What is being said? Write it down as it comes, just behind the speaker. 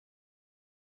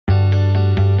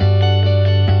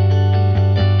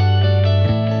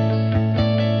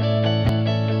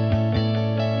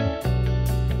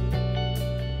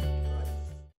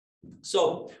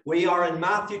So we are in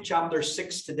Matthew chapter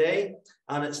 6 today,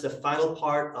 and it's the final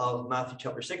part of Matthew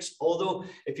chapter 6. Although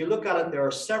if you look at it, there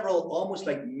are several almost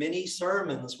like mini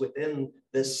sermons within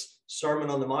this Sermon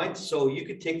on the Mount. So you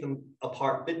could take them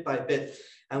apart bit by bit.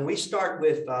 And we start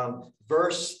with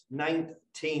verse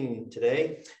 19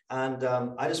 today. And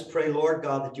I just pray, Lord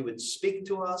God, that you would speak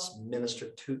to us,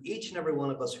 minister to each and every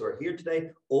one of us who are here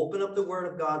today. Open up the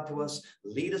word of God to us.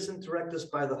 Lead us and direct us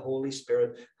by the Holy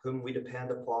Spirit, whom we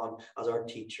depend upon as our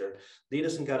teacher. Lead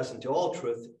us and guide us into all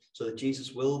truth so that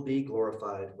Jesus will be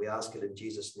glorified. We ask it in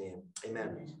Jesus' name.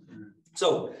 Amen.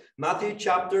 So Matthew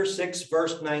chapter 6,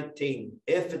 verse 19.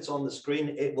 If it's on the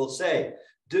screen, it will say,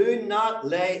 "Do not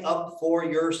lay up for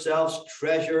yourselves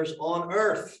treasures on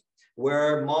earth,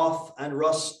 where moth and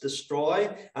rust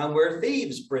destroy, and where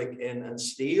thieves break in and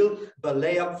steal, but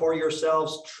lay up for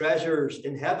yourselves treasures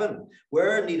in heaven,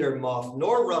 where neither moth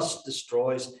nor rust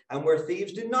destroys, and where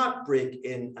thieves do not break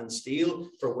in and steal.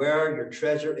 For where your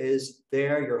treasure is,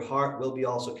 there your heart will be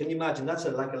also." Can you imagine? That's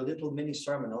like a little mini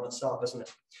sermon on itself, isn't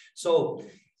it? So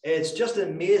it's just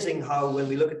amazing how when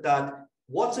we look at that,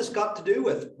 what's this got to do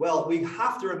with? Well, we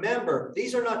have to remember,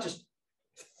 these are not just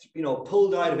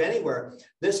pulled out of anywhere.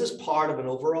 This is part of an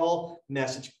overall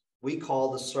message we call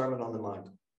the Sermon on the Mount.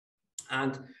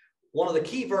 And one of the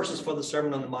key verses for the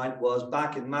Sermon on the Mount was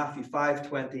back in Matthew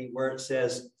 5:20, where it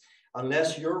says,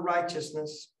 "Unless your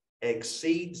righteousness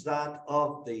exceeds that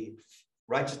of the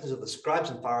righteousness of the scribes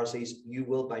and Pharisees, you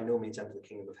will by no means enter the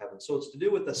kingdom of heaven." So it's to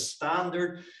do with the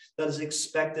standard that is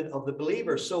expected of the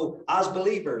believers. So as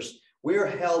believers, we're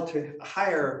held to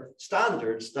higher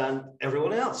standards than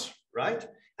everyone else, right?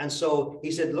 And so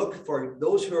he said, look, for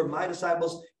those who are my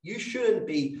disciples, you shouldn't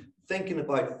be thinking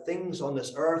about things on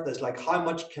this earth as like, how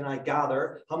much can I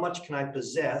gather? How much can I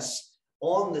possess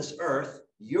on this earth?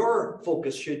 Your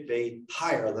focus should be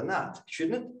higher than that,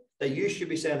 shouldn't it? That you should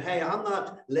be saying, hey, I'm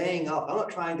not laying up. I'm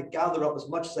not trying to gather up as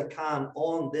much as I can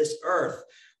on this earth.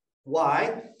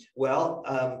 Why? Well,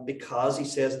 because he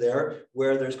says there,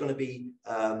 where there's going to be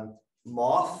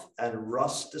moth and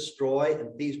rust destroy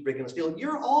and thieves break in and steal.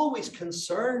 You're always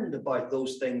concerned about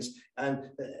those things.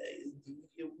 And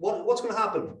what's going to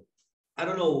happen? I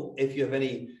don't know if you have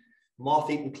any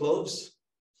moth-eaten clothes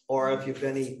or if you have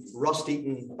any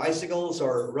rust-eaten bicycles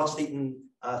or rust-eaten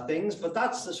things, but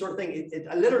that's the sort of thing. It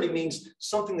literally means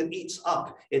something that eats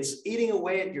up. It's eating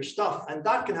away at your stuff, and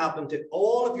that can happen to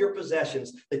all of your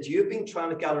possessions that you've been trying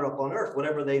to gather up on earth,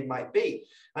 whatever they might be.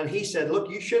 And he said,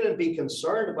 look, you shouldn't be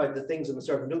concerned about the things in this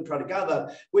earth and don't try to gather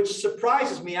that, which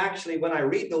surprises me actually when I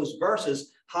read those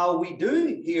verses, how we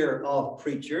do hear of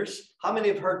preachers. How many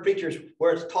have heard preachers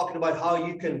where it's talking about how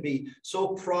you can be so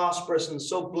prosperous and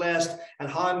so blessed, and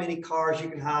how many cars you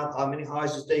can have, how many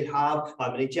houses they have,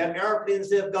 how many jet airplanes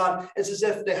they've got? It's as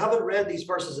if they haven't read these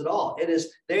verses at all. It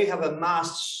is, they have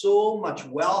amassed so much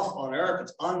wealth on earth.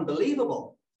 It's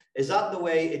unbelievable. Is that the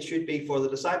way it should be for the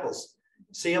disciples?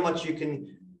 See how much you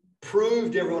can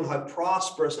prove to everyone how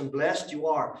prosperous and blessed you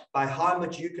are by how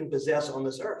much you can possess on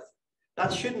this earth.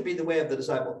 That shouldn't be the way of the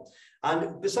disciple.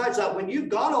 And besides that, when you've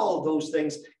got all those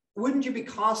things, wouldn't you be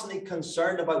constantly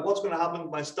concerned about what's going to happen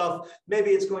with my stuff?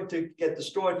 Maybe it's going to get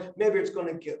destroyed. Maybe it's going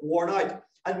to get worn out.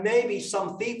 And maybe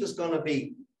some thief is going to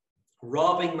be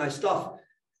robbing my stuff.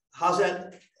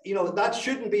 That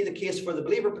shouldn't be the case for the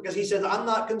believer, because he says, I'm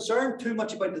not concerned too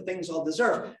much about the things of this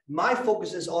earth. My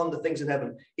focus is on the things in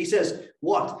heaven. He says,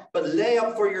 what? But lay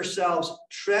up for yourselves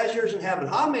treasures in heaven.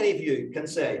 How many of you can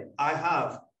say, I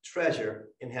have treasure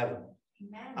in heaven?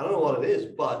 Amen. I don't know what it is,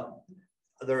 but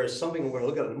there is something we're going to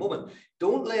look at in a moment.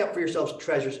 Don't lay up for yourselves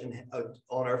treasures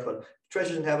on earth, but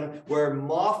treasures in heaven, where neither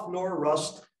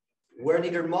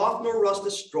moth nor rust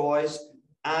destroys,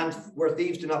 and where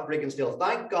thieves do not break and steal.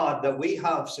 Thank God that we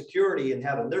have security in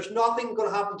heaven. There's nothing going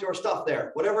to happen to our stuff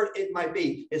there, whatever it might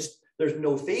be. There's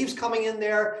no thieves coming in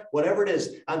there, whatever it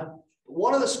is. And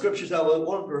one of the scriptures that I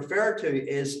want to refer to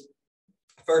is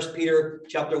 1 Peter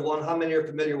chapter 1. How many are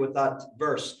familiar with that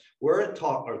verse? Where it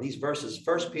talks, or these verses,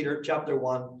 1 Peter chapter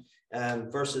 1,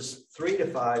 verses 3 to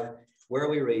 5, where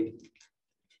we read.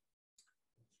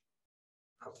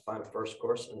 I have to find it first, of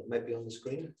course, and it might be on the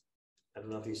screen. I don't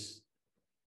know if he's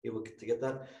able to get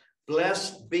that.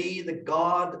 Blessed be the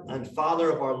God and Father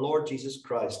of our Lord Jesus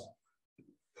Christ,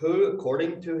 who,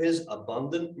 according to his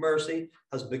abundant mercy,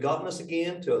 has begotten us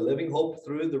again to a living hope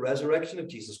through the resurrection of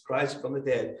Jesus Christ from the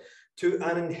dead, to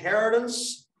an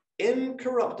inheritance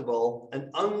incorruptible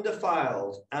and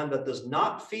undefiled, and that does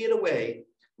not fade away,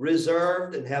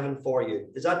 reserved in heaven for you.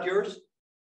 Is that yours?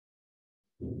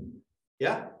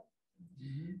 Yeah?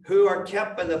 who are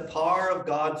kept by the power of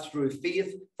God through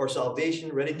faith for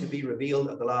salvation, ready to be revealed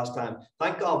at the last time.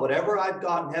 Thank God, whatever I've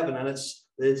got in heaven, and it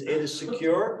is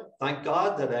secure. Thank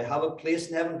God that I have a place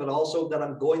in heaven, but also that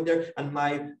I'm going there and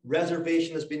my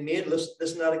reservation has been made.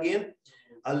 Listen to that again.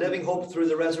 A living hope through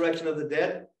the resurrection of the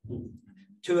dead,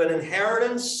 to an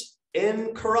inheritance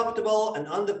incorruptible and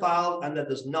undefiled, and that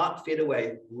does not fade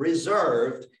away,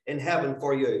 reserved in heaven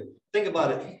for you. Think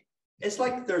about it. It's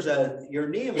like there's your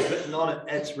name is written on it.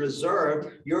 It's reserved,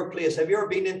 your place. Have you ever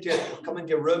been come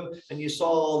into a room and you saw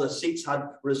all the seats had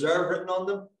reserved written on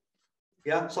them?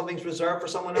 Yeah, something's reserved for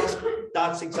someone else.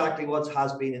 That's exactly what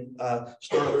has been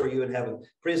stored up for you in heaven.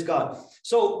 Praise God.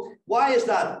 So why is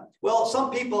that? Well, some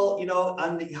people, you know,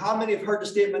 and how many have heard the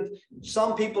statement?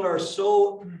 Some people are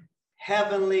so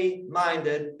heavenly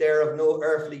minded, they're of no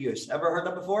earthly use. Ever heard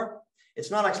that before?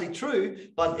 It's not actually true,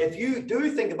 but if you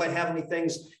do think about heavenly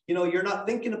things, you know, you're not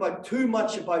thinking about too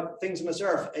much about things on this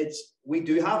earth. We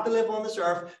do have to live on this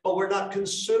earth, but we're not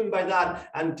consumed by that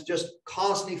and just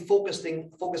constantly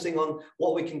focusing on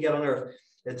what we can get on earth.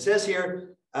 It says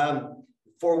here,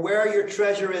 for where your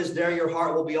treasure is, there your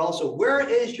heart will be also. Where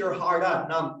is your heart at?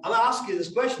 Now, I'm asking you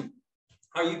this question.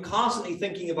 Are you constantly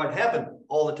thinking about heaven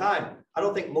all the time? I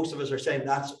don't think most of us are saying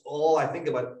that's all I think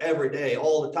about every day,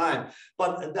 all the time.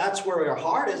 But that's where your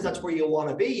heart is. That's where you want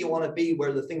to be. You want to be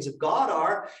where the things of God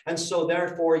are. And so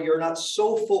therefore, you're not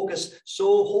so focused,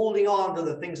 so holding on to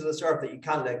the things of this earth that you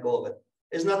can't let go of it.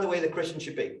 Isn't that the way the Christian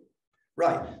should be?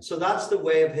 Right. So that's the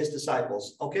way of his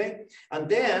disciples. Okay. And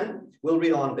then we'll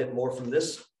read on a bit more from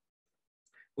this.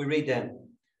 We read then,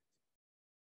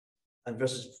 and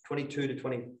verses 22 to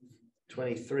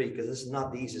 23, because this is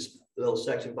not the easiest little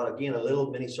section, but again, a little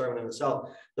mini sermon in itself.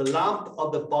 The lamp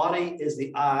of the body is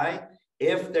the eye.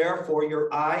 If therefore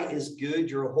your eye is good,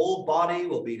 your whole body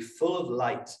will be full of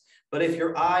light. But if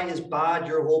your eye is bad,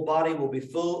 your whole body will be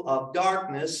full of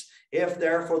darkness. If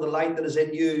therefore the light that is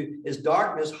in you is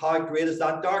darkness, how great is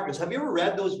that darkness? Have you ever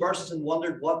read those verses and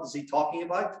wondered what is he talking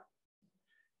about?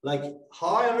 Like,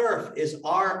 how on earth is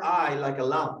our eye like a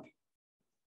lamp?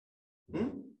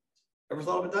 Ever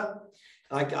thought about that?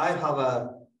 Like, I have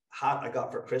a hat I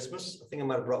got for Christmas. I think I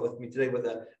might have brought with me today with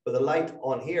a light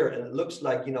on here, and it looks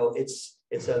like, you know, it's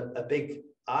a big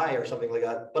eye or something like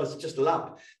that, but it's just a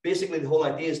lamp. Basically, the whole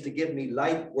idea is to give me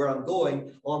light where I'm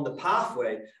going on the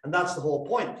pathway, and that's the whole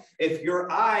point. If your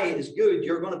eye is good,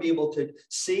 you're going to be able to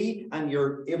see, and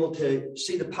you're able to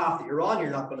see the path that you're on. You're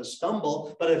not going to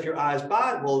stumble. But if your eye is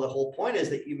bad, well, the whole point is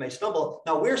that you may stumble.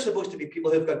 Now, we're supposed to be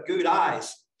people who've got good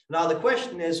eyes. Now, the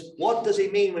question is, what does he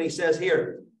mean when he says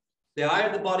here, the eye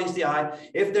of the body is the eye,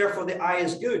 if therefore the eye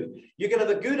is good? You can have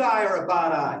a good eye or a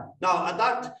bad eye. Now, and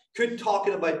that could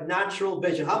talking about natural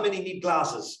vision. How many need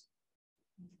glasses?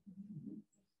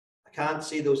 I can't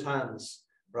see those hands.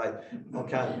 Right.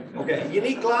 Okay. You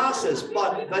need glasses,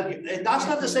 but that's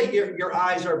not to say your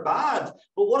eyes are bad.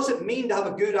 But what does it mean to have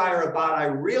a good eye or a bad eye?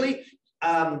 Really?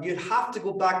 You'd have to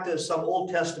go back to some Old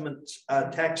Testament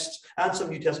texts and some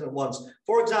New Testament ones.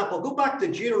 For example, go back to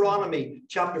Deuteronomy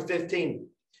chapter 15.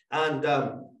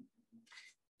 And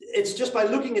it's just by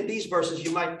looking at these verses,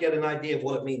 you might get an idea of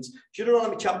what it means.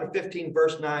 Deuteronomy chapter 15,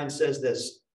 verse 9 says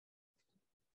this.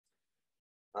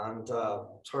 And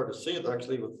it's hard to see it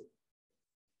actually with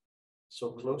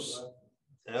so close.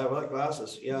 Yeah, I like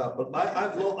glasses. Yeah, but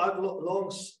I've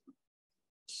long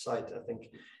sight, I think.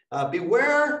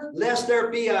 Beware lest there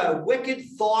be a wicked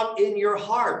thought in your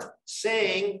heart,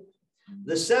 saying,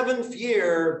 the seventh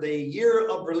year, the year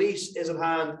of release is at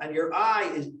hand, and your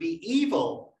eye be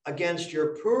evil against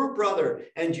your poor brother,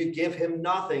 and you give him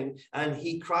nothing, and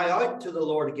he cry out to the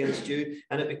Lord against you,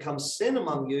 and it becomes sin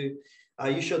among you.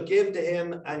 You shall give to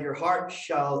him, and your heart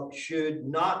should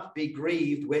not be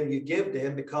grieved when you give to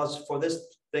him, because for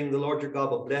this thing the Lord your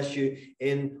God will bless you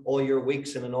in all your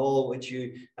weeks and in all which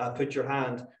you put your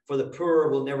hand. For the poor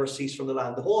will never cease from the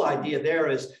land. The whole idea there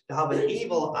is to have an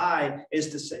evil eye is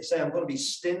to say I'm going to be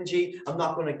stingy, I'm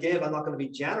not going to give, I'm not going to be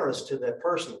generous to the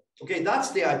person. Okay,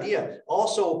 that's the idea.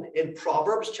 Also in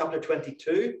Proverbs chapter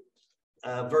 22,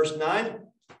 verse 9.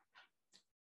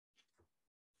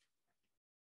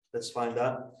 Let's find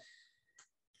that.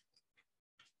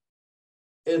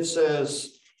 It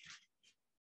says,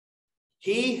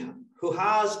 he who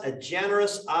has a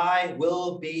generous eye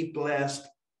will be blessed,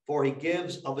 for he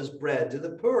gives of his bread to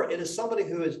the poor. It is somebody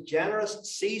who is generous,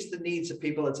 sees the needs of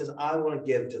people, and says, I want to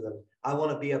give to them. I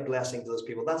want to be a blessing to those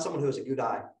people. That's someone who has a good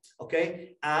eye.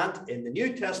 Okay. And in the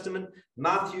New Testament,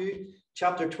 Matthew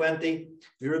chapter 20, if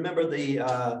you remember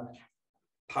the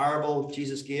parable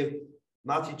Jesus gave,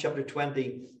 Matthew chapter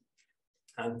 20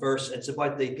 and verse, it's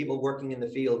about the people working in the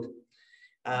field.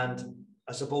 And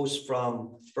I suppose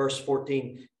from verse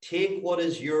 14, take what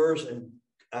is yours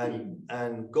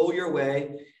and go your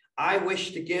way. I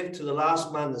wish to give to the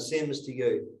last man the same as to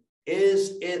you.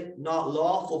 Is it not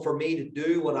lawful for me to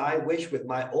do what I wish with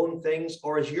my own things?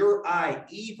 Or is your eye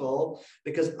evil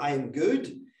because I am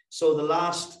good? So the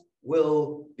last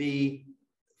will be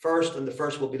first and the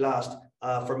first will be last.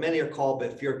 For many are called,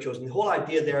 but few are chosen. The whole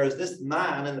idea there is this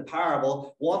man in the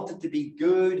parable wanted to be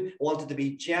good, wanted to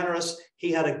be generous.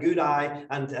 He had a good eye,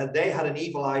 and they had an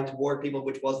evil eye toward people,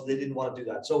 which was they didn't want to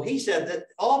do that. So he said that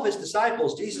all of his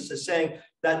disciples, Jesus is saying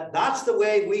that that's the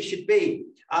way we should be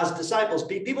as disciples.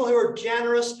 Be people who are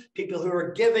generous, people who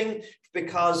are giving,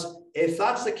 because if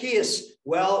that's the case,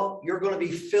 well, you're going to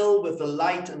be filled with the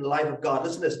light and life of God.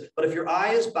 Listen to this. But if your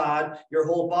eye is bad, your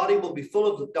whole body will be full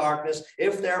of the darkness.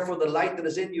 If therefore the light that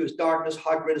is in you is darkness,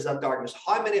 how great is that darkness?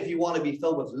 How many of you want to be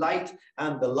filled with light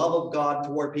and the love of God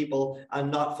toward people and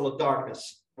not full of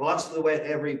darkness? Well, that's the way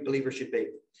every believer should be.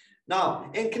 Now,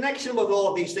 in connection with all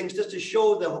of these things, just to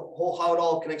show the whole how it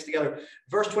all connects together,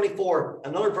 verse 24,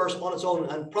 another verse on its own,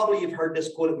 and probably you've heard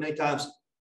this quoted many times.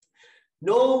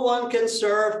 No one can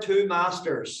serve two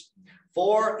masters,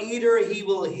 for either he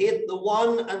will hate the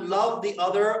one and love the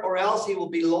other, or else he will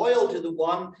be loyal to the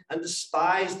one and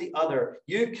despise the other.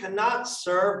 You cannot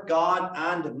serve God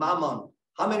and mammon.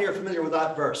 How many are familiar with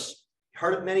that verse?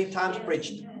 Heard it many times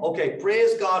preached. Okay,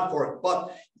 praise God for it.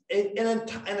 But in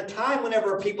a time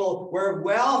whenever people were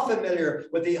well familiar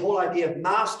with the whole idea of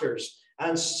masters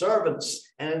and servants,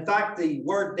 and in fact the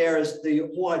word there is the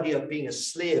whole idea of being a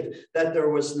slave, that there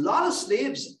was a lot of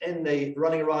slaves in the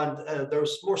running around. There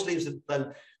was more slaves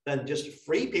than just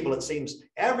free people, it seems.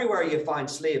 Everywhere you find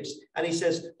slaves. And he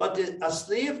says, but a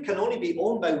slave can only be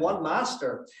owned by one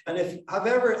master. And have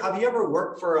you ever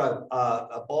worked for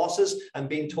a bosses and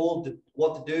been told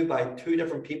what to do by two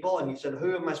different people? And you said,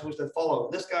 who am I supposed to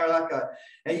follow, this guy or that guy?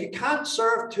 And you can't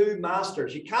serve two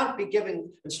masters. You can't be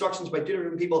giving instructions by two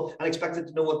different people and expected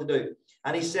to know what to do.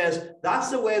 And he says,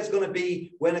 that's the way it's going to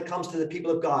be when it comes to the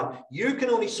people of God. You can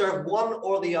only serve one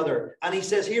or the other. And he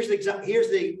says, here's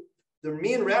the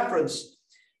main reference.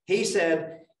 He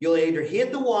said, you'll either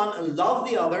hate the one and love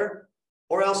the other,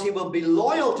 or else he will be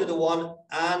loyal to the one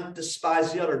and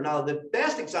despise the other. Now, the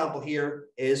best example here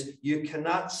is you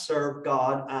cannot serve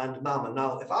God and mammon.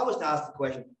 Now, if I was to ask the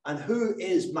question, and who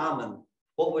is mammon?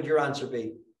 What would your answer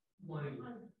be? Money.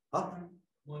 Huh?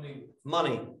 Money.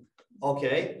 Money.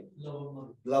 Okay. Love of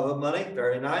money. Love of money.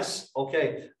 Very nice.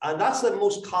 Okay. And that's the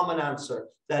most common answer,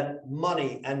 that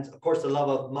money. And of course, the love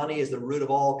of money is the root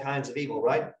of all kinds of evil,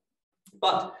 right?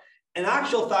 But in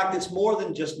actual fact, it's more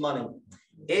than just money.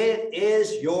 It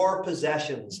is your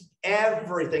possessions,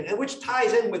 everything, and which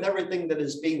ties in with everything that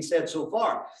is being said so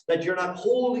far, that you're not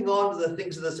holding on to the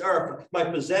things of this earth, my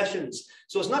possessions.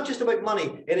 So it's not just about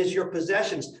money, it is your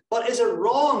possessions. But is it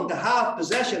wrong to have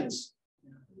possessions?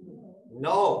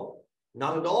 No,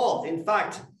 not at all. In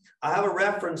fact, I have a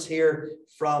reference here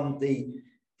from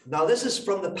now this is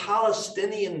from the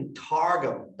Palestinian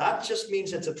Targum. That just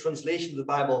means it's a translation of the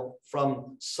Bible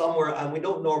from somewhere, and we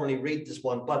don't normally read this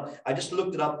one, but I just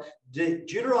looked it up.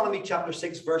 Deuteronomy chapter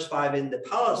 6, verse 5 in the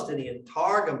Palestinian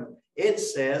Targum, it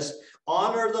says,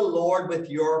 honor the Lord with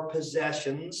your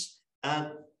possessions, and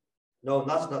no,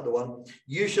 that's not the one.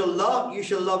 You shall love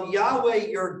Yahweh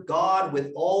your God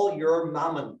with all your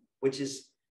mammon, which is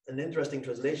an interesting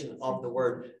translation of the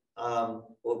word.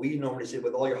 What we normally say,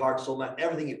 with all your heart, soul, mind,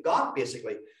 everything you've got,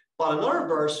 basically. But another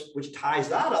verse which ties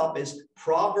that up is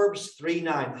Proverbs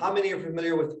 3:9. How many are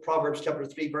familiar with Proverbs chapter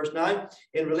 3, verse 9?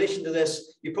 In relation to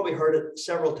this, you probably heard it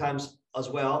several times as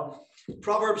well.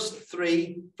 Proverbs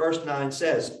 3, verse 9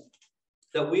 says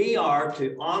that we are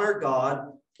to honor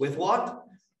God with what?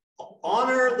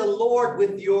 Honor the Lord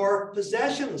with your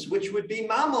possessions, which would be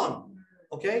mammon.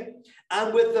 Okay,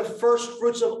 and with the first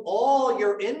fruits of all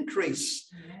your increase,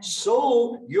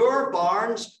 so your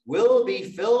barns will be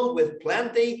filled with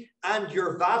plenty and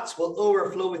your vats will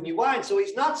overflow with new wine. So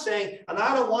he's not saying, and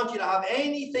I don't want you to have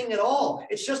anything at all.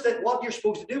 It's just that what you're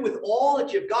supposed to do with all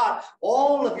that you've got,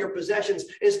 all of your possessions,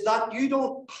 is that you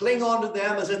don't cling on to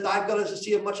them as if I've got to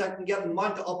see how much I can get and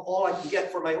mount up all I can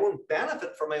get for my own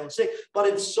benefit, for my own sake, but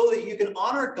it's so that you can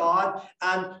honor God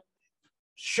and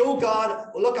show God,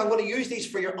 look, I'm going to use these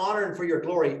for your honor and for your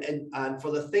glory and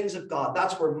for the things of God.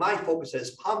 That's where my focus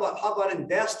is. How about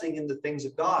investing in the things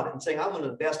of God and saying, I'm going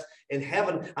to invest in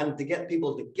heaven and to get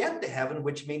people to get to heaven,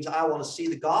 which means I want to see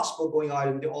the gospel going out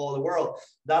into all the world.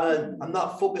 That I'm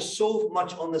not focused so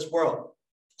much on this world.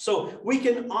 So we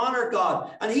can honor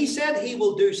God. And he said he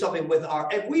will do something with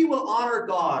if we will honor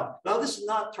God. Now, this is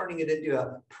not turning it into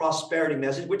a prosperity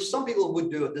message, which some people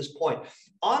would do at this point.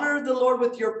 Honor the Lord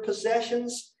with your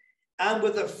possessions and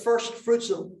with the first fruits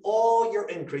of all your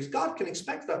increase. God can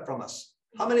expect that from us.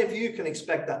 How many of you can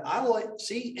expect that? I will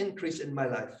see increase in my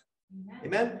life. Amen.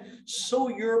 Amen. So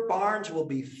your barns will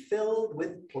be filled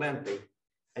with plenty,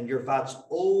 and your vats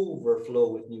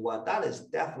overflow with new wine. That is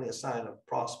definitely a sign of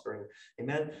prospering.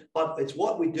 Amen. But it's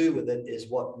what we do with it is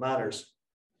what matters.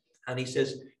 And he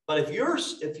says, but if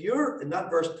you're in that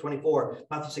verse 24,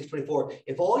 Matthew 6:24,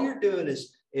 if all you're doing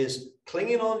is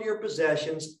clinging on to your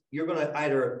possessions, you're going to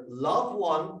either love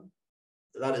one,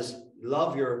 that is,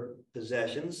 love your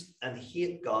possessions and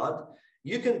hate God.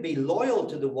 You can be loyal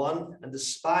to the one and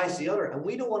despise the other. And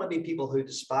we don't want to be people who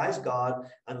despise God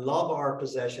and love our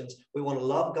possessions. We want to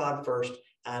love God first,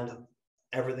 and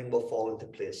everything will fall into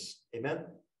place. Amen.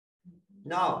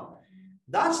 Now,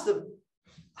 that's the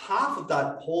half of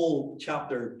that whole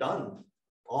chapter done,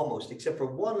 almost, except for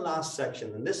one last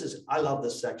section. And this is, I love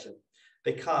this section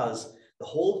because the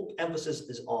whole emphasis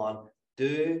is on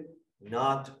do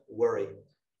not worry.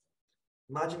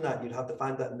 Imagine that. You'd have to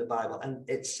find that in the Bible. And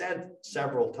it's said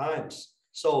several times.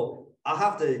 So I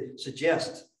have to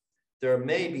suggest there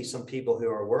may be some people who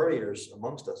are worriers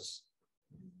amongst us.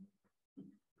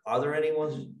 Are there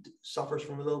anyone who suffers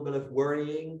from a little bit of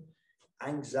worrying,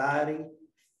 anxiety,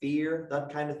 fear,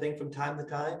 that kind of thing from time to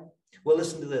time? Well,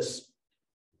 listen to this.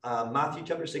 Matthew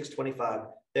chapter 6:25.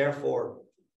 Therefore,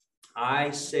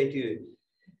 I say to you,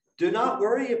 do not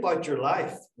worry about your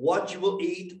life, what you will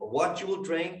eat or what you will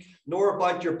drink, nor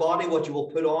about your body, what you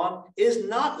will put on. Is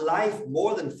not life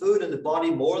more than food and the body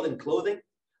more than clothing?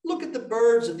 Look at the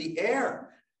birds of the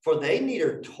air, for they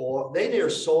neither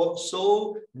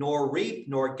sow nor reap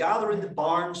nor gather in the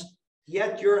barns,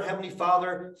 yet your heavenly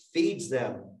Father feeds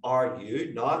them. Are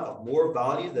you not of more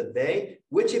value than they?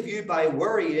 Which of you by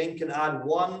worrying can add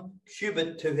 1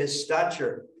 cubit to his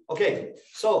stature? Okay,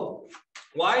 so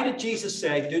why did Jesus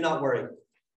say, do not worry?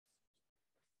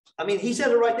 I mean, he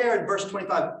said it right there in verse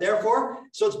 25. Therefore,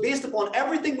 so it's based upon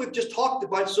everything we've just talked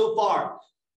about so far.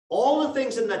 All the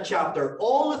things in that chapter,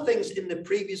 all the things in the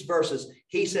previous verses.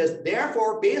 He says,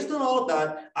 therefore, based on all of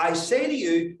that, I say to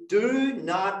you, do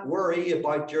not worry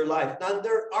about your life. Now,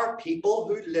 there are people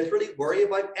who literally worry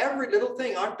about every little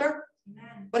thing, aren't there?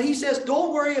 Amen. But he says,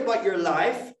 don't worry about your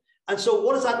life. And so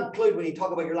what does that include when you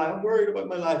talk about your life? I'm worried about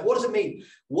my life. What does it mean?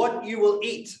 What you will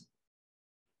eat.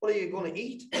 What are you going to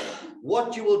eat?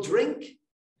 What you will drink,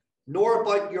 nor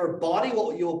about your body,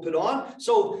 what you will put on.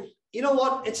 So, you know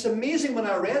what? It's amazing when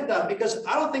I read that, because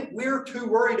I don't think we're too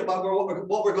worried about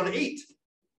what we're going to eat.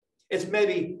 It's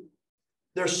maybe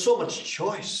there's so much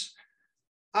choice.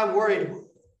 I'm worried.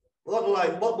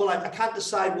 I can't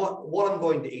decide what I'm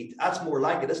going to eat. That's more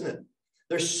like it, isn't it?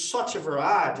 There's such a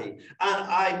variety. And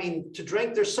I mean, to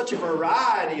drink, there's such a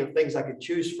variety of things I could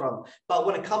choose from. But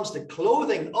when it comes to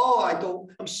clothing,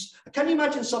 can you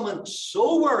imagine someone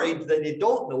so worried that they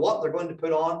don't know what they're going to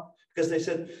put on? Because they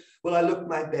said, will I look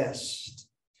my best?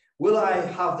 Will I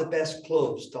have the best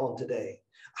clothes on today?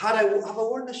 Have I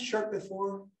worn this shirt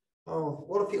before? Oh,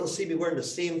 what if people see me wearing the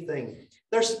same thing?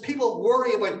 There's people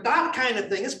worry about that kind of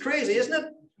thing. It's crazy, isn't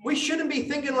it? We shouldn't be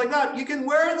thinking like that. You can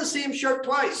wear the same shirt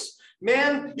twice.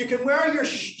 Men, you can wear your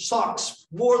socks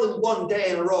more than one day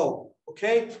in a row,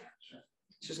 okay?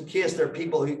 Just in case there are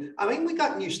people who, I mean, we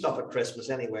got new stuff at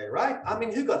Christmas anyway, right? I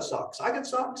mean, who got socks? I got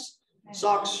socks.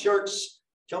 Socks, shirts,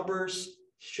 jumpers,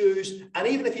 shoes. And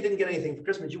even if you didn't get anything for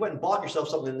Christmas, you went and bought yourself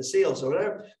something in the sales or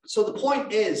whatever. So the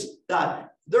point is that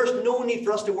there's no need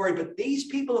for us to worry. But these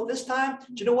people of this time,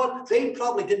 do you know what? They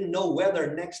probably didn't know where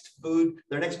their next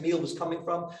meal was coming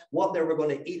from, what they were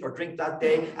going to eat or drink that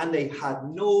day. And they had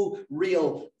no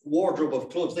real wardrobe of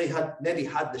clothes. They had maybe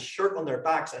had the shirt on their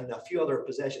backs and a few other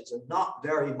possessions, and not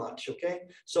very much, okay?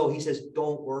 So he says,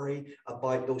 don't worry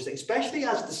about those things, especially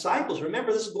as disciples.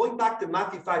 Remember, this is going back to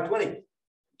Matthew 5:20.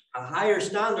 A higher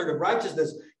standard of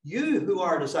righteousness. You who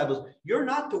are disciples, you're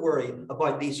not to worry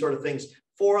about these sort of things.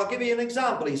 For I'll give you an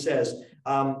example. He says,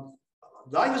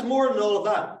 life is more than all of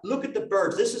that. Look at the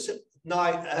birds. This is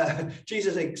now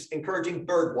Jesus is encouraging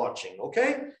bird watching.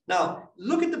 Okay. Now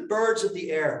look at the birds of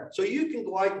the air. So you can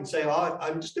go out and say, oh,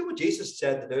 I'm just doing what Jesus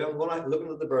said to do. I'm going out looking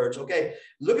at the birds. Okay.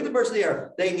 Look at the birds of the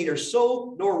air. They neither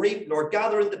sow nor reap nor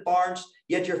gather in the barns,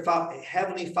 yet your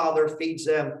heavenly Father feeds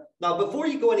them. Now, before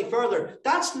you go any further,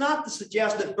 that's not to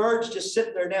suggest that birds just sit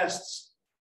in their nests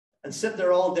and sit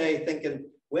there all day thinking,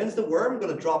 when's the worm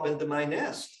going to drop into my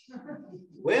nest?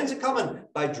 When's it coming?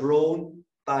 By drone,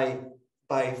 by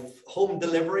home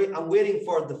delivery. I'm waiting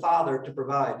for the Father to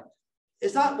provide.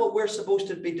 Is that what we're supposed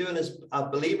to be doing as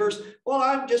believers? Well,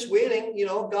 I'm just waiting, you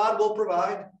know, God will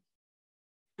provide.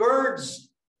 Birds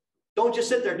don't just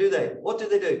sit there, do they? What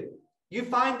do? You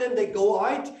find them, they go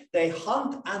out, they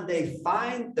hunt, and they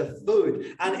find the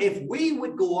food. And if we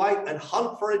would go out and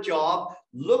hunt for a job,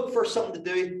 look for something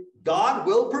to do, God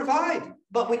will provide.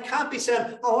 But we can't be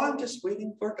saying, oh, I'm just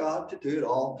waiting for God to do it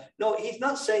all. No, he's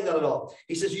not saying that at all.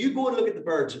 He says, you go and look at the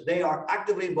birds. They are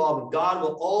actively involved, and God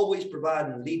will always provide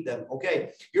and lead them.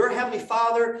 Okay, your heavenly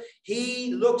Father,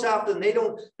 he looks after them.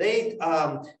 They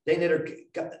neither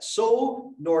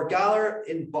sow nor gather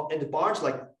into barns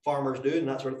like farmers do and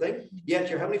that sort of thing. Yet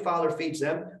your heavenly Father feeds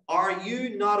them. Are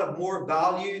you not of more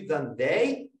value than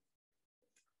they?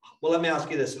 Well, let me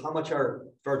ask you this. How much are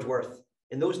birds worth?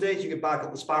 In those days, you could buy a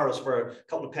couple of sparrows for a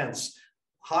couple of pence.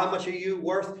 How much are you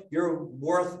worth? You're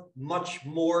worth much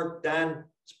more than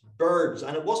birds.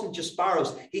 And it wasn't just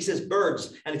sparrows. He says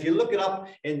birds. And if you look it up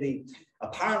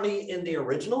apparently in the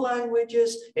original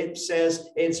languages, it says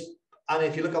and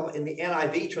if you look up in the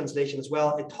NIV translation as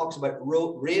well, it talks about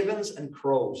ravens and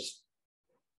crows.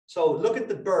 So look at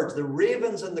the birds, the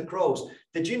ravens and the crows.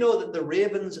 Did you know that the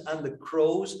ravens and the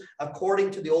crows,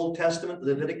 according to the Old Testament,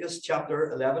 Leviticus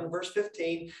chapter 11, verse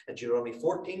 15, and Deuteronomy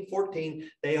 14:14,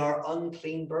 they are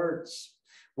unclean birds?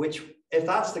 Which, if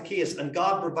that's the case, and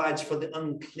God provides for the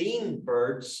unclean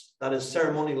birds, that is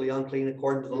ceremonially unclean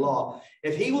according to the law,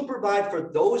 if he will provide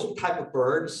for those type of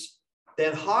birds,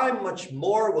 then how much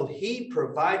more will he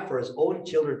provide for his own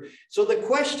children? So the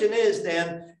question is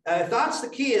then, if that's the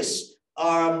case,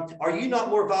 are you not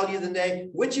more value than they?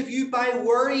 Which of you by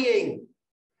worrying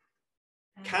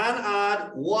can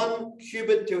add 1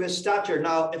 cubit to his stature?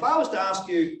 Now, if I was to ask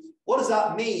you, what does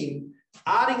that mean?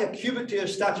 Adding a cubit to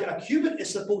his stature. A cubit is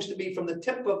supposed to be from the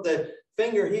tip of the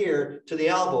finger here to the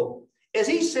elbow. Is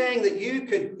he saying that you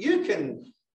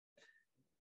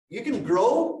can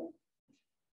grow?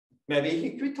 Maybe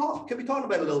he could be talking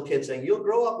about a little kid saying, you'll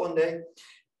grow up one day.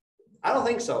 I don't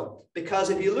think so, because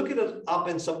if you look at it up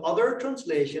in some other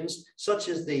translations, such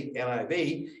as the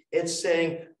NIV, it's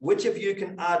saying, which of you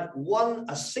can add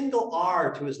a single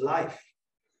hour to his life?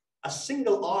 A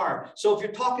single hour. So if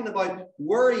you're talking about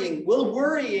worrying, will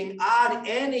worrying add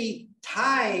any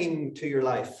time to your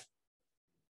life?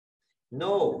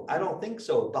 No, I don't think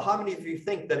so. But how many of you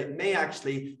think that it may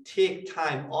actually take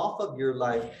time off of your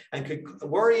life, and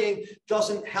worrying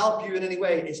doesn't help you in any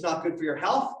way? It's not good for your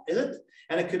health, is it?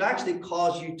 And it could actually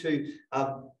cause you to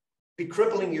be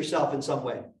crippling yourself in some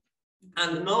way.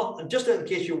 And just in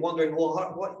case you're wondering,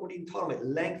 well, what are you talking about?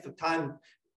 Length of time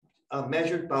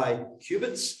measured by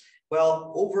cubits?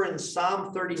 Well, over in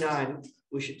Psalm 39,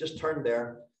 we should just turn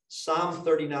there. Psalm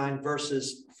 39,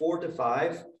 verses 4 to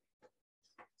 5.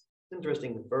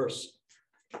 Interesting verse.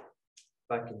 If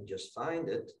I can just find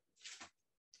it.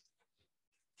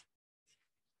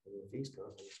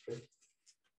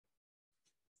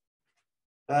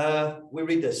 We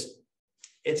read this.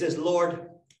 It says, Lord,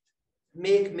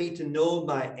 make me to know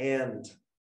my end,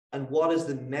 and what is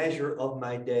the measure of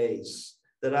my days,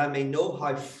 that I may know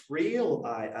how frail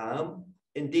I am.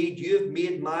 Indeed, you have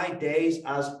made my days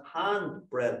as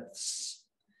handbreadths,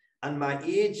 and my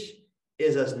age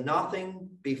is as nothing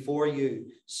before you.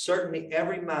 Certainly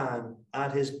every man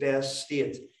at his best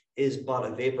state is but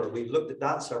a vapor. We've looked at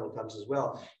that several times as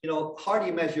well. You know, how do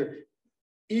you measure,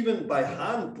 even by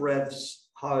handbreadths,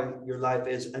 how your life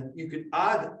is? And you could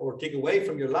add or take away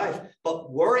from your life,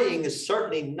 but worrying is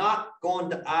certainly not going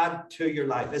to add to your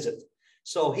life, is it?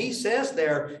 So he says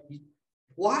there,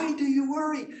 why do you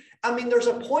worry? I mean, there's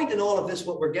a point in all of this,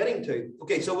 what we're getting to.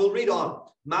 Okay, so we'll read on.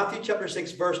 Matthew chapter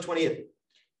 6, verse 28.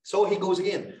 So he goes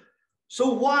again.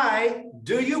 So why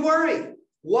do you worry?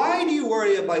 Why do you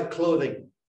worry about clothing?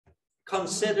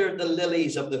 Consider the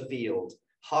lilies of the field,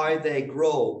 how they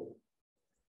grow.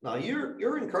 Now,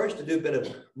 you're encouraged to do a bit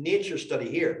of nature study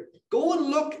here. Go and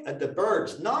look at the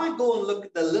birds. Now go and look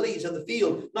at the lilies of the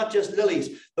field, not just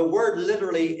lilies. The word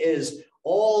literally is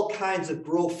all kinds of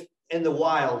growth in the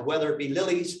wild, whether it be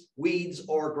lilies, weeds,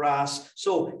 or grass.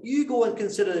 So you go and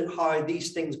consider how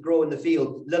these things grow in the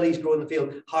field. Lilies grow in the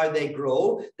field, how they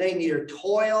grow. They neither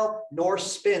toil nor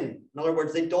spin. In other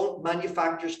words, they don't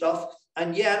manufacture stuff.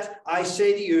 And yet I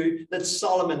say to you that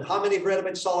Solomon, how many have read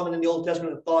about Solomon in the Old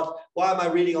Testament and thought, why am I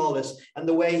reading all this? And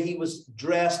the way he was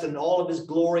dressed and all of his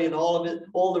glory and all of it,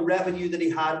 all the revenue that he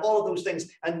had, all of those things.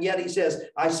 And yet he says,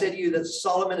 I say to you that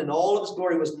Solomon in all of his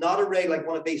glory was not arrayed like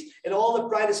one of these, in all the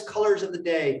brightest colors of the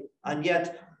day. And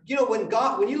yet, you know, when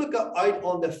you look out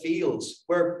on the fields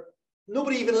where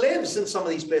Nobody even lives in some of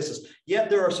these places. Yet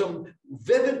there are some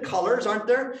vivid colors, aren't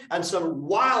there? And some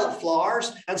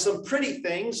wildflowers and some pretty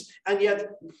things. And yet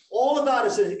all of that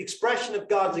is an expression of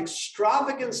God's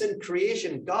extravagance in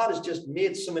creation. God has just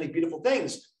made so many beautiful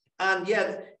things. And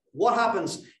yet what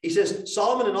happens? He says,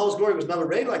 Solomon in all his glory was not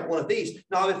arrayed like one of these.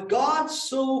 Now, if God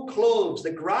so clothes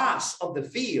the grass of the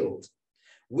field,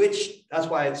 which, that's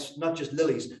why it's not just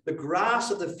lilies, the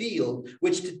grass of the field,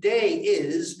 which today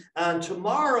is and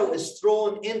tomorrow is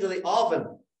thrown into the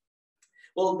oven.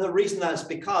 Well, the reason that's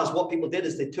because what people did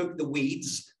is they took the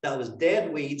weeds, that was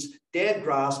dead weeds, dead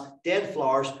grass, dead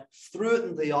flowers, threw it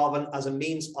into the oven as a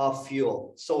means of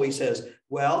fuel. So he says,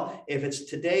 well, if it's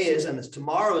today is and it's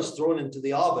tomorrow is thrown into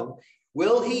the oven,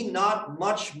 will he not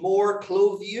much more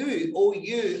clothe you, O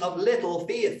you of little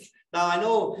faith? Now, I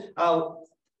know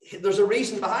there's a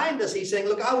reason behind this. He's saying,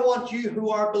 look, I want you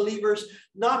who are believers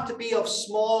not to be of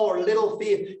small or little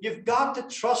faith. You've got to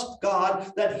trust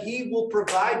God that he will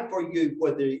provide for you,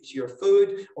 whether it's your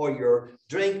food or your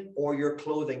drink or your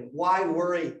clothing. Why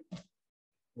worry?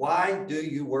 Why do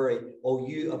you worry, O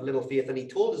you of little faith? And he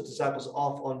told his disciples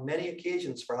off on many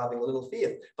occasions for having a little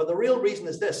faith. But the real reason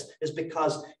is this, is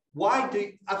because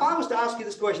if I was to ask you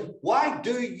this question, why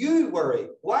do you worry?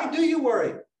 Why do you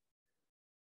worry?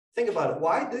 Think about it.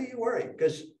 Why do you worry?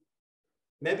 Because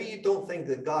maybe you don't think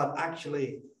that God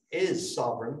actually is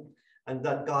sovereign and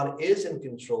that God is in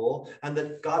control and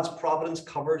that God's providence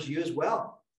covers you as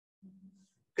well.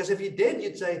 Because if you did,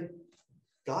 you'd say,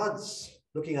 God's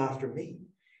looking after me.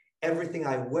 Everything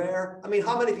I wear. I mean,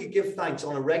 how many of you give thanks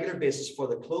on a regular basis for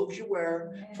the clothes you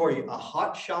wear, for a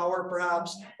hot shower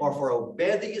perhaps, or for a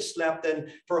bed that you slept in,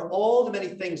 for all the many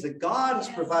things that God has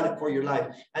provided for your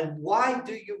life? And what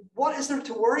is there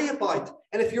to worry about?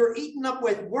 And if you're eaten up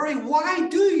with worry, why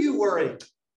do you worry?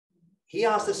 He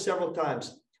asked this several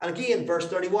times. And again, verse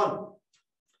 31.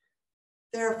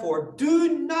 Therefore,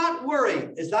 do not worry.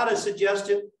 Is that a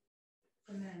suggestion?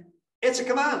 Amen. It's a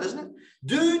command, isn't it?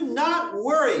 Do not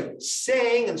worry,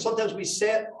 saying, and sometimes we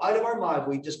say it out of our mouth,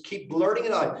 we just keep blurting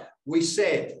it out. We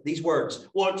say it, these words,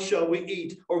 what shall we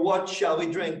eat? Or what shall we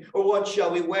drink? Or what shall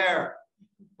we wear?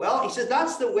 Well, he says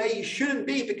that's the way you shouldn't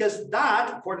be, because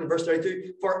that, according to verse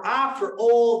 32, for after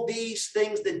all these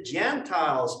things the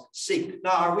Gentiles seek.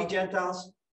 Now, are we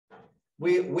Gentiles?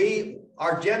 We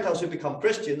are Gentiles who become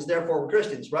Christians, therefore we're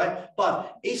Christians, right?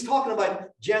 But he's talking about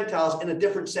Gentiles in a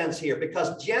different sense here,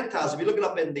 because Gentiles, if you look it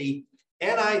up in the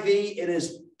NIV, it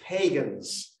is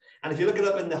pagans. And if you look it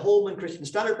up in the Holman Christian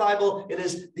Standard Bible, it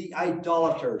is the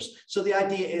idolaters. So the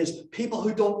idea is people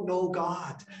who don't know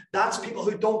God. That's people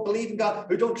who don't believe in God,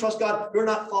 who don't trust God, who are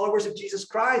not followers of Jesus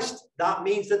Christ. That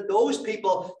means that those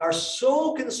people are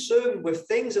so consumed with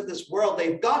things of this world,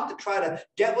 they've got to try to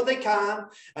get what they can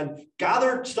and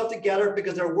gather stuff together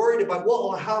because they're worried about what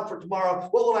will I have for tomorrow?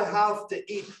 What will I have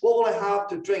to eat? What will I have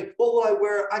to drink? What will I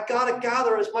wear? I got to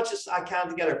gather as much as I can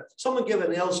together. Someone gave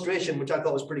an illustration, which I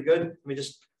thought was pretty good. Let me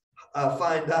just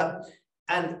find that,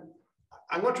 and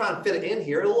I'm going to try and fit it in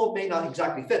here, although it may not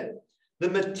exactly fit. The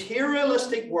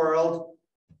materialistic world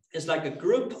is like a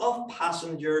group of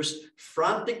passengers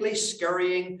frantically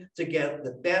scurrying to get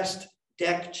the best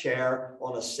deck chair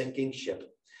on a sinking ship.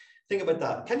 Think about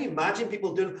that. Can you imagine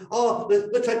people doing, oh,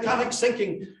 the Titanic's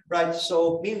sinking, right?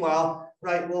 So meanwhile,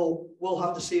 right, we'll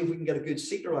have to see if we can get a good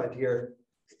seat around here.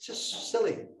 It's just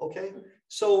silly, okay?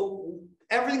 So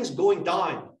everything's going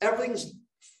down, everything's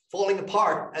falling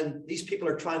apart, and these people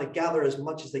are trying to gather as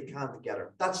much as they can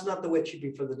together. That's not the way it should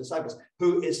be for the disciples,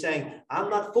 who is saying, I'm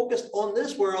not focused on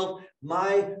this world.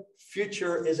 My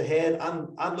future is ahead.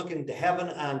 I'm looking to heaven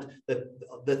and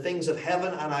the things of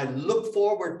heaven, and I look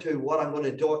forward to what I'm going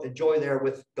to enjoy there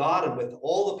with God and with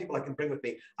all the people I can bring with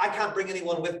me. I can't bring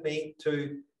anyone with me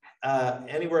to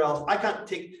anywhere else. I can't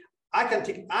take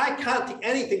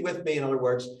anything with me, in other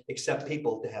words, except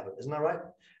people to heaven. Isn't that right?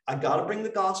 I got to bring the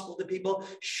gospel to people,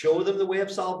 show them the way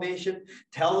of salvation,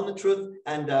 tell them the truth,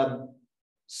 and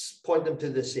point them to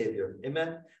the Savior.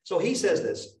 Amen. So he says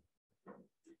this,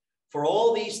 for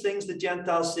all these things the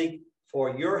Gentiles seek,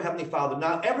 for your heavenly Father.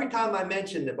 Now, every time I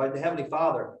mention about the heavenly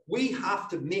Father, we have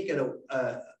to make it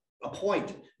a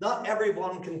point. Not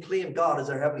everyone can claim God as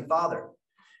their heavenly Father.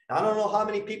 I don't know how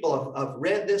many people have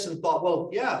read this and thought, well,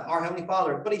 yeah, our Heavenly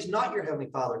Father, but he's not your Heavenly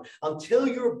Father. Until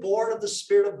you're born of the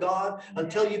Spirit of God,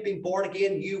 until you've been born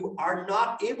again, you are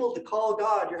not able to call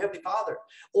God your Heavenly Father.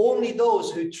 Only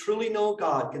those who truly know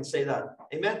God can say that.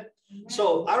 Amen?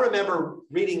 So I remember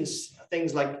reading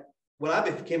things like when I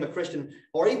became a Christian,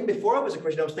 or even before I was a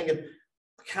Christian, I was thinking,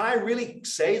 can I really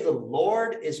say the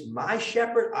Lord is my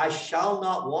shepherd? I shall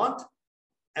not want.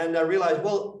 And I realized,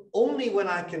 well, only when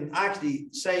I can actually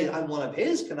say I'm one of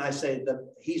his can I say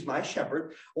that he's my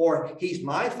shepherd or he's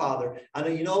my father.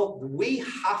 And you know, we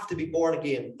have to be born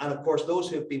again. And of course, those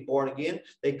who have been born again,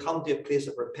 they come to a place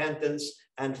of repentance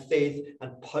and faith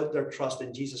and put their trust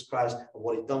in Jesus Christ and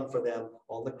what he's done for them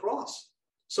on the cross.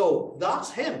 So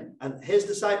that's him and his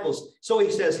disciples. So he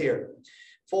says here,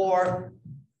 for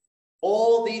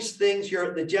all these things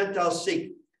the Gentiles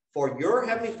seek, for your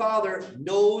heavenly Father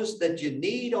knows that you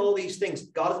need all these things.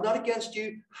 God is not against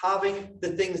you having the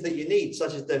things that you need,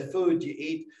 such as the food you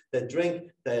eat, the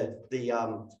drink, the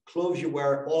clothes you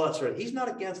wear, all that sort of. He's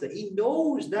not against it. He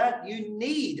knows that you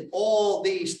need all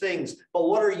these things. But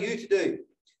what are you to do?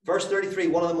 Verse 33,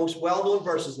 one of the most well-known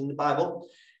verses in the Bible.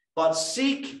 But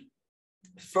seek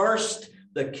first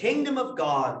the kingdom of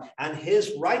God and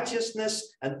his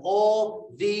righteousness, and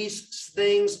all these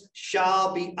things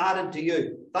shall be added to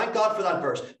you. Thank God for that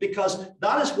verse, because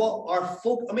that is what our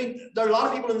focus. I mean, there are a lot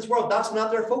of people in this world, that's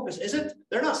not their focus, is it?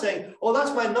 They're not saying, oh,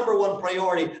 that's my number one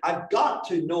priority. I've got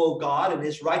to know God and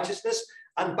his righteousness.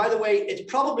 And by the way, it's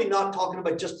probably not talking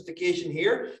about justification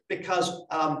here, because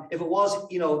if it was,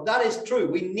 you know, that is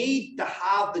true. We need to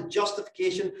have the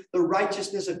justification, the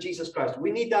righteousness of Jesus Christ.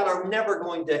 We need that, or we're never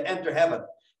going to enter heaven.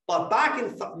 But back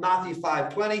in Matthew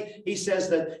 5:20, he says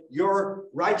that your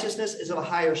righteousness is of a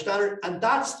higher standard. And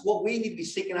that's what we need to be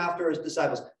seeking after as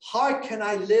disciples. How can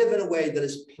I live in a way that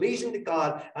is pleasing to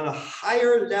God and a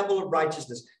higher level of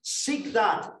righteousness? Seek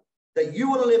that you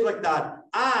want to live like that.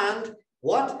 And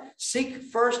what? Seek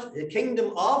first the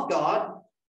kingdom of God,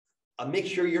 and make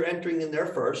sure you're entering in there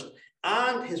first,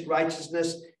 and his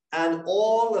righteousness, and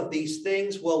all of these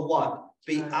things will what?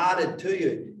 Be added to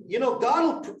you. You know,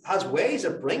 God has ways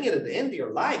of bringing it into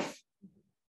your life.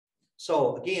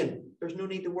 So again, there's no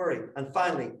need to worry. And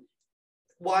finally,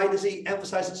 why does he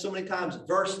emphasize it so many times?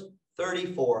 Verse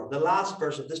 34, the last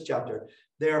verse of this chapter.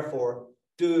 Therefore,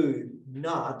 do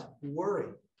not worry.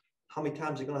 How many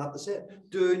times are you going to have to say it?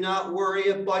 Do not worry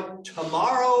about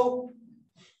tomorrow,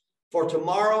 for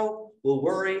tomorrow will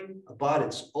worry about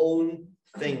its own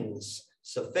things.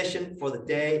 Sufficient for the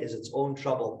day is its own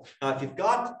trouble. Now, if you've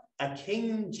got a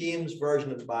King James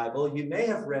version of the Bible, you may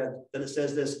have read that it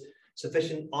says this,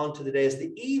 sufficient unto the day is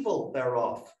the evil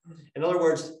thereof. In other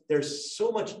words, there's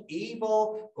so much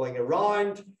evil going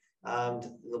around, and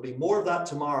there'll be more of that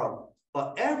tomorrow.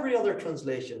 But every other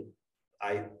translation,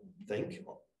 I think,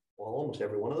 well, almost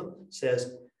every one of them,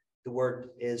 says the word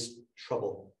is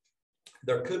trouble.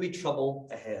 There could be trouble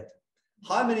ahead.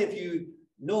 How many of you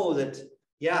know that,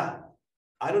 yeah,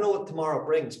 I don't know what tomorrow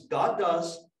brings. God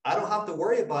does. I don't have to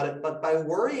worry about it. But by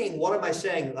worrying, what am I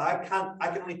saying? I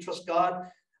can only trust God,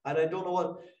 and I don't know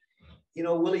what, you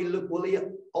know, will he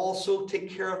also take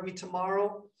care of me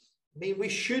tomorrow? I mean, we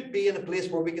should be in a place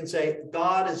where we can say,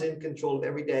 God is in control of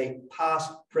every day,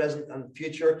 past, present, and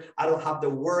future. I don't have to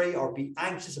worry or be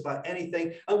anxious about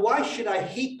anything. And why should I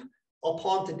heap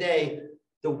upon today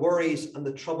the worries and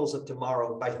the troubles of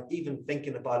tomorrow by even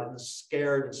thinking about it and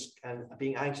scared and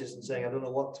being anxious and saying, I don't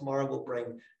know what tomorrow will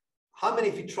bring? How many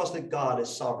of you trust that God is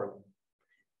sovereign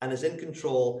and is in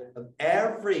control of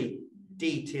every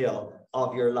detail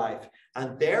of your life?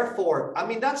 And therefore, I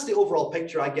mean, that's the overall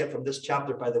picture I get from this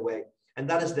chapter, by the way. And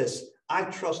that is this: I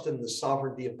trust in the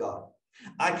sovereignty of God.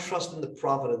 I trust in the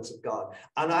providence of God.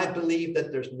 And I believe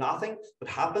that there's nothing that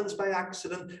happens by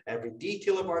accident. Every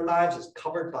detail of our lives is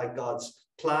covered by God's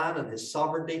plan and his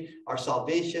sovereignty, our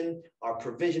salvation, our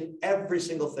provision, every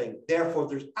single thing. Therefore,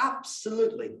 there's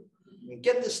absolutely, you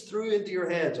get this through into your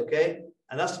heads, okay?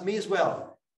 And that's me as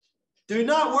well. Do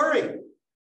not worry.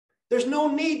 There's no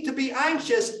need to be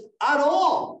anxious at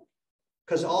all,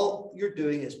 because all you're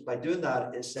doing is, by doing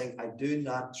that, is saying, I do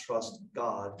not trust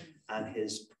God and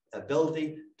his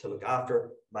ability to look after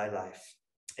my life.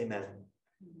 Amen.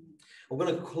 I'm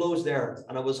going to close there,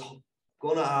 and I was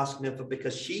going to ask Nympha,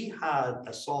 because she had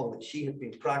a song that she had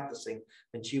been practicing,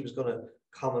 and she was going to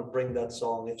come and bring that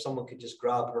song. If someone could just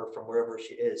grab her from wherever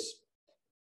she is.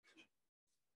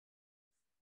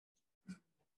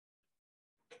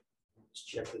 Let's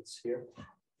check it's here.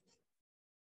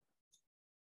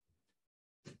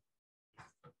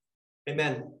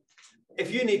 Amen.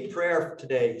 If you need prayer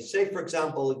today, say, for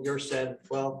example, you're saying,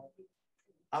 well,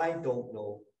 I don't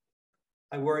know.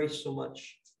 I worry so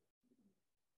much.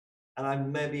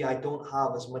 And maybe I don't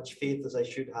have as much faith as I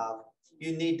should have.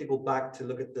 You need to go back to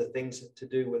look at the things to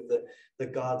do with the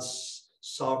God's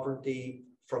sovereignty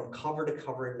from cover to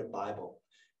cover in the Bible.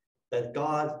 That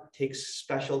God takes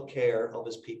special care of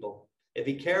his people. If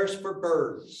he cares for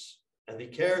birds, and if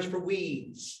he cares for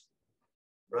weeds,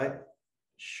 right?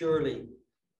 Surely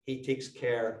he takes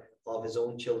care of his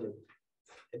own children.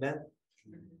 Amen.